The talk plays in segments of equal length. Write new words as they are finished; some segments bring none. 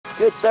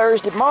Good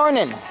Thursday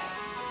morning.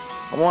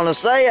 I want to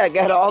say I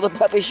got all the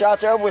puppy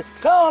shots over with.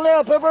 Come on,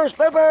 little poopers,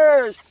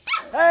 poopers.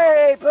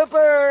 Hey,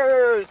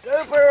 poopers,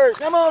 poopers.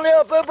 Come on,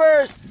 little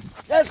poopers.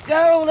 Let's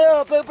go,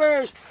 little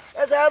poopers.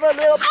 Let's have a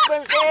little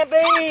pooping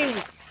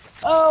stampede.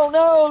 Oh,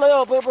 no,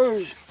 little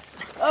poopers.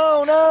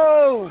 Oh,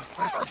 no.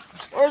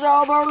 Where's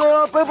all our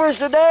little poopers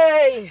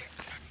today?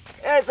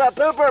 It's a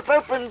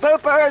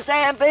pooper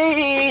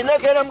stampede.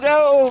 Look at them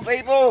go,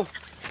 people.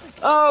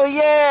 Oh,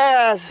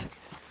 yes.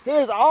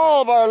 Here's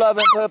all of our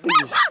loving puppies.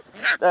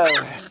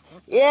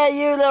 Yeah,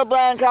 you little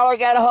brown collar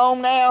got a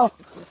home now.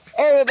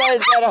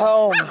 Everybody's got a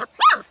home.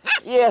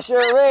 Yes,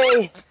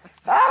 sirree.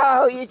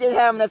 Oh, you just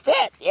having a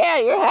fit. Yeah,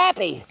 you're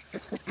happy.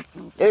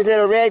 There's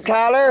little red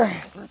collar.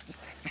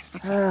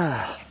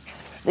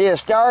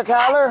 There's star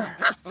collar.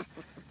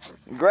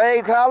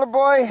 Gray collar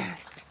boy.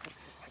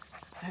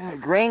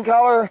 Green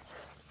collar.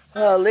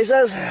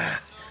 Lisa's.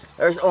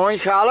 There's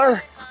orange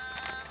collar.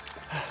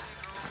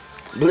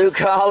 Blue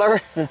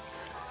collar.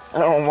 I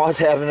don't know what's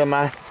happening to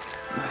my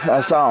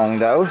song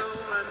though.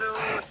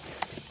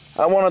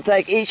 I want to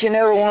thank each and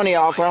every one of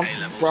y'all from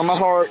my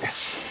heart.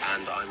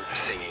 And I'm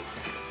singing.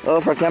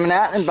 Well, for coming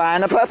out and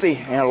buying a puppy.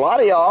 And a lot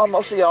of y'all,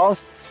 most of y'all,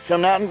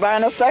 coming out and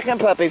buying a second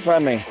puppy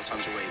from me. 4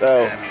 times a week.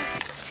 So,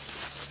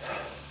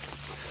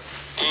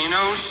 Ain't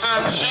no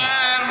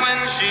sunshine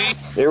when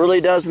she... it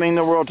really does mean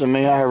the world to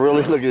me. I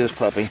really look at this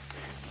puppy.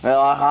 Well,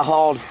 I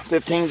hauled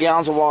 15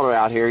 gallons of water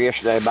out here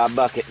yesterday by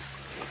bucket,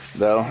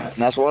 though. And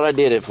that's what I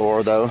did it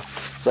for, though.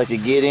 So I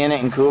could get in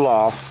it and cool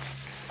off.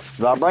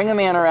 So I'll bring them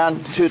in around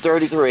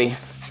 2:33.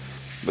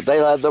 But they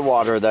love the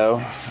water, though.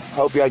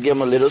 Hope y'all give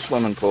them a little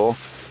swimming pool.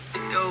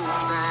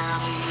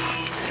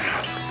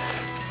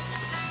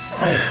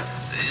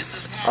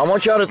 I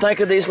want y'all to think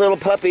of these little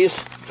puppies,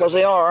 because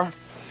they are.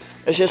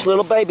 It's just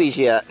little babies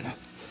yet.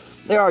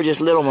 They are just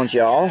little ones,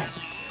 y'all.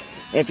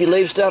 If you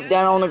leave stuff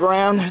down on the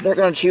ground, they're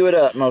going to chew it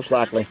up, most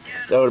likely.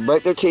 They'll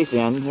break their teeth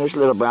in. There's a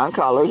little brown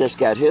collar that's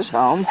got his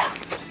home.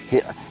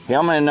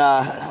 Him and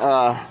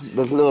the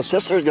little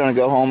sister's going to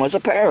go home as a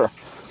pair.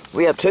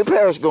 We have 2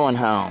 pairs going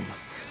home.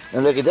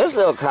 And look at this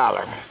little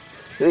collar.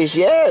 Who's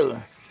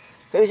you?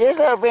 Who's this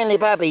little friendly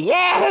puppy?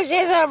 Yeah, who's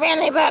this little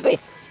friendly puppy?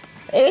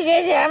 Who's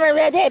this? I'm going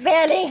to rub that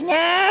belly.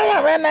 No,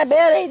 don't rub my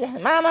belly.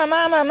 Mama,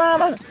 mama,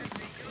 mama.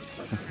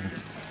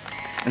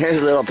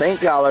 Here's a little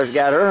pink collar's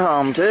got her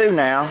home too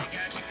now.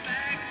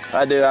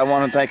 I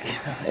want to thank,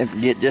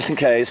 just in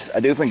case, I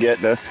do forget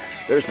though,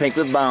 there's Pink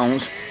with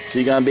Bones.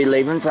 She's going to be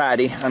leaving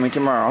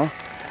tomorrow,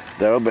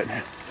 though, but,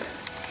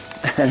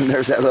 and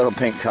there's that little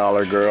pink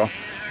collar girl,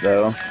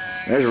 though.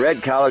 There's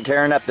red collar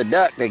tearing up the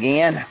duck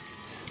again.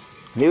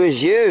 Who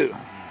is you?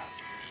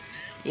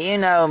 You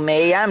know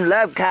me, I'm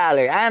Love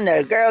Collar. I'm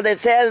the girl that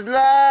says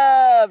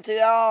love to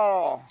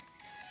y'all.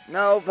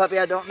 No, puppy,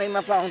 I don't need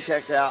my phone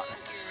checked out.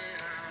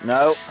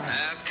 No.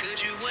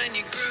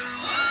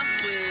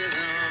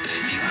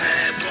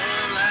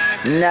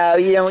 No,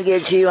 you don't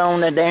get you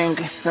on the dang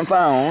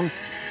phone.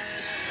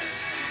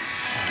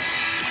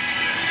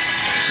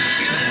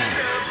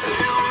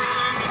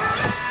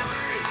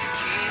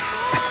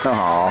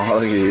 Oh,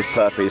 look at these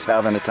puppies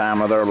having the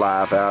time of their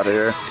life out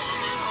here.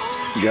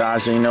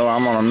 Gosh, you know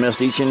I'm gonna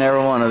miss each and every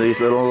one of these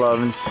little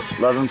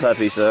loving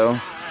puppies. Though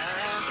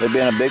they've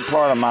been a big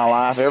part of my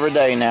life every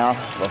day now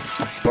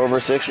for over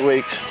 6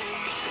 weeks.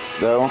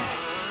 Though,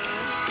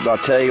 but I'll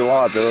tell you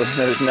what, though,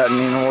 there's nothing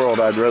in the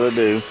world I'd rather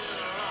do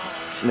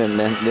than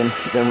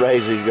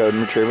raise these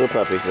golden retriever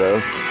puppies,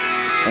 though.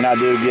 And I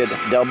do get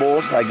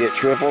doubles, I get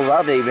triples.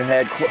 I've even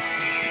had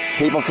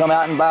people come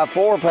out and buy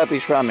 4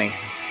 puppies from me.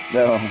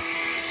 Though,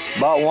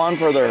 bought one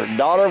for their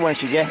daughter when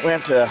she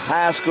went to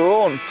high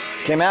school, and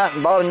came out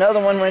and bought another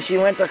one when she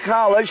went to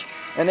college,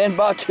 and then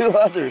bought 2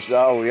 others.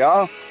 So,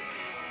 y'all,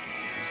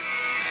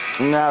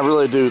 and I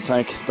really do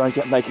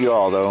thank you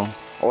all, though.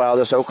 Wow,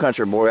 this old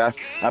country boy. I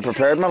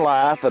prepared my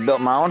life. I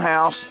built my own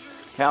house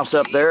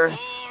up there,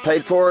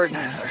 paid for it,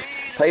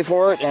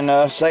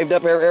 and saved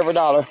up every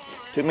dollar.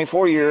 Took me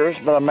 4 years,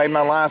 but I made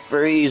my life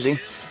very easy,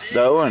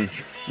 though. And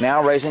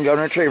now raising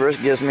golden retrievers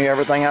gives me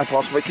everything I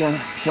possibly can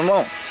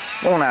want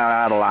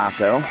out of life,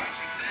 though.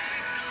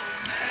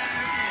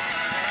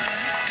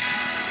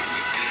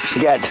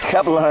 Got a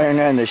couple of them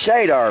in the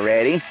shade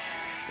already.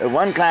 There's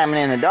one climbing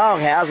in the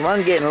doghouse,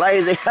 one getting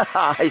lazy.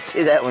 I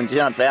see that one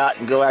jump out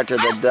and go after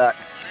the duck.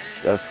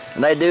 So,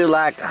 and they do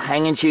like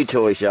hanging chew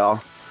toys, y'all.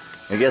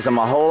 It gives them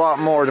a whole lot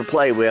more to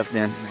play with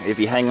than if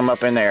you hang them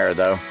up in the air,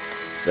 though.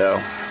 So,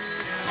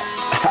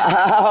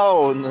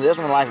 oh, this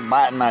one likes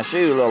biting my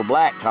shoe. Little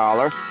black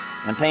collar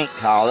and pink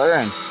collar,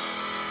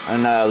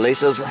 and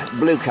Lisa's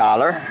blue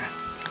collar,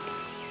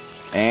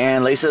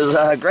 and Lisa's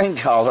green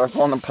collar up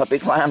on the puppy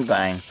climb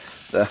thing.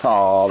 So,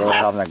 oh, they're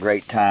having a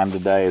great time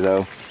today,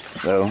 though.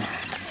 So,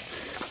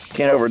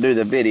 can't overdo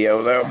the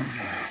video, though.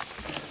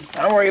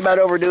 Don't worry about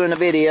overdoing the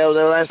video,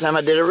 though. Last time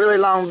I did a really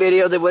long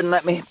video, they wouldn't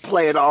let me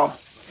play it all.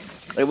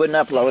 They wouldn't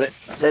upload it.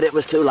 Said it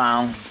was too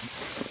long.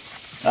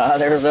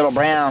 There's a little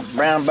brown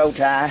bow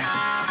tie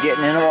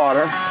getting in the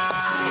water.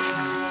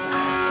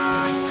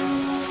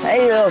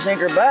 Hey, little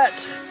sinker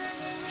butts.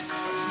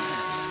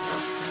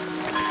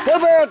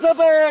 Poopers,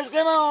 poopers,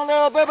 come on,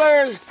 little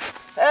poopers.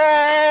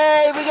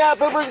 Hey, we got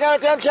poopers gonna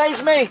come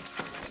chase me.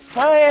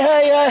 Hey,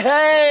 hey, hey,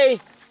 hey.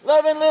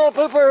 Loving little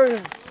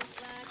poopers.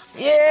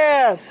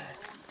 Yes.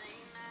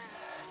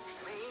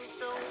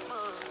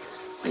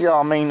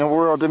 Y'all mean the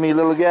world to me,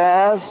 little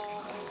guys.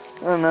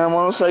 And I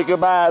want to say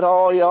goodbye to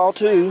all y'all,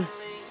 too.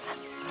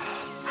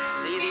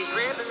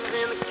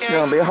 It's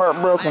going to be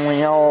heartbroken when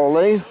y'all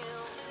leave.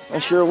 I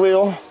sure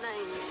will.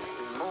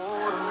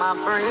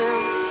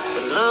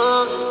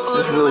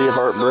 It's really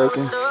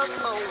heartbroken.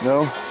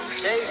 No?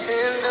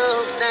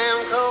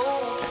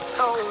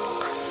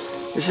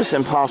 It's just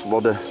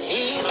impossible to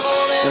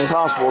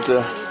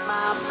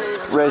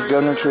raise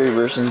golden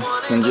retrievers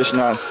and just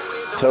not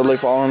totally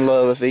fall in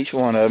love with each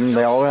one of them.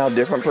 They all have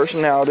different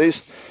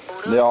personalities.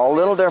 They're all a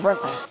little different,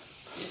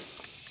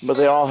 but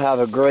they all have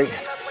a great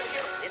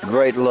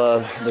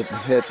love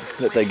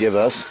that they give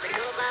us.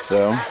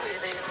 So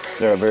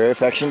they're a very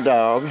affectionate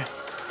dog.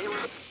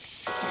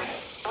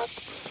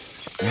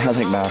 I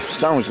think my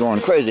son was going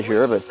crazy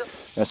here, but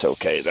that's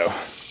okay though.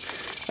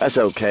 That's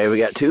okay. We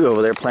got two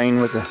over there playing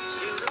with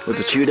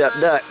the chewed up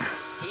duck.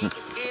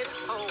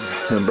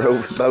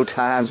 Bow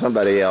tie and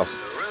somebody else.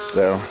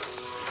 So.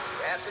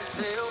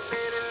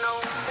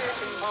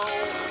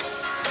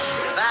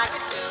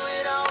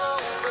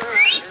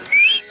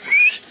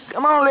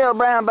 Come on, little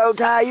brown bow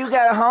tie. You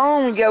got a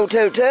home to go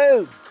to,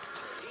 too.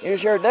 You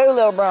sure do,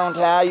 little brown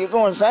tie. You're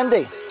going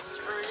Sunday.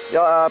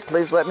 Y'all,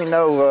 please let me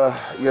know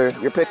your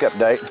pickup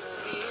date,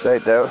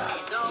 though.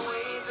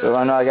 So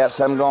I know I got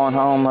some going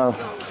home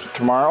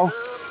tomorrow,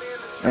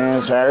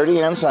 and Saturday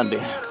and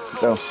Sunday.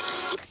 So,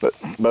 but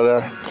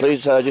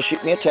please just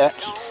shoot me a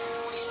text.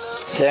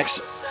 And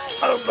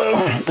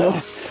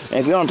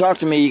if you want to talk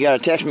to me, you got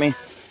to text me,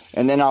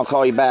 and then I'll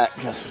call you back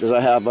because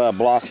I have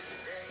blocked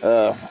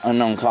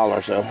unknown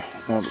caller. So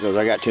because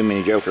I got too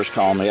many jokers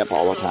calling me up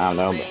all the time,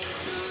 though.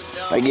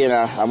 But again,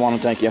 I want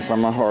to thank you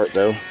from my heart,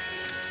 though,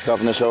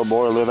 helping this old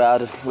boy live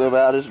out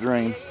his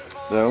dream.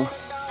 So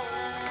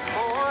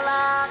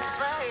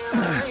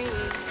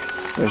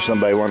there's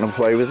somebody wanting to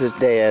play with his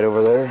dad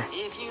over there.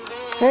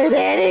 Hey,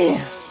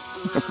 Daddy.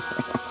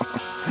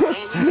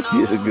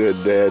 He's a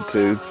good dad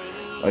too.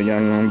 A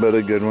young one, but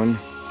a good one.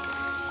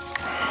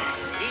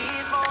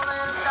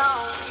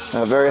 I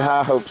have very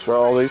high hopes for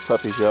all these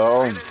puppies,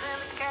 y'all. I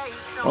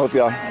hope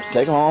y'all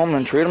take them home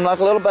and treat them like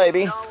a little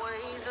baby.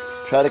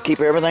 Try to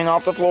keep everything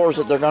off the floors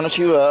that they're going to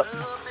chew up.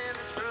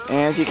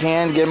 And if you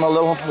can, give them a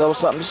little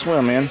something to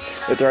swim in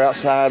if they're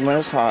outside when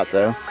it's hot,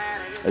 though.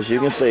 As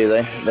you can see,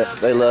 they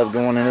love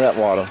going into that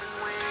water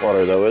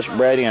though. It's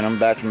bred in them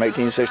back from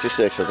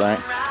 1866, I think.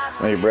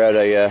 They bred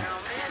a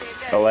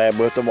lab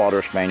with the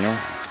water spaniel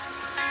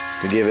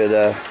to give it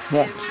the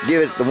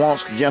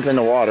wants to jump in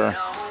the water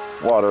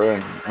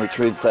and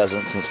retrieve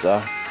pheasants and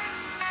stuff.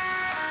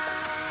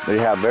 They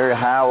have very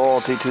high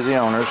loyalty to the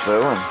owners,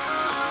 though,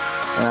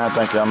 and I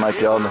think they'll make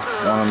y'all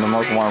one of the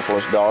most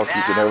wonderfulest dogs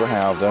you could ever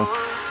have, though.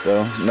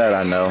 So that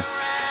I know.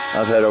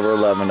 I've had over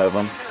 11 of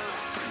them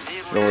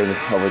over the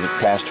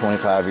past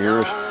 25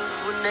 years.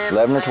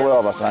 11 or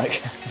 12, I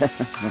think.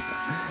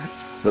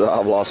 But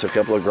I've lost a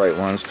couple of great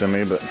ones to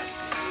me, but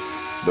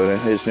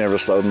it's never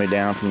slowed me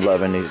down from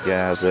loving these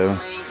guys, though.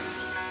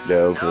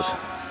 Because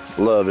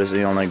love is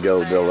the only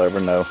gold they'll ever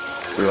know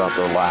throughout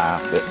their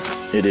life. But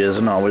it is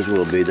and always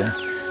will be the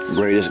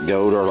greatest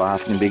gold our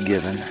life can be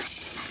given.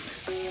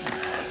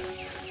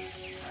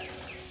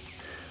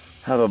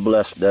 Have a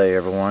blessed day,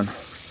 everyone.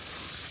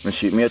 And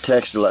shoot me a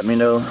text to let me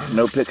know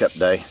no pickup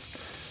day.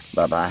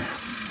 Bye-bye.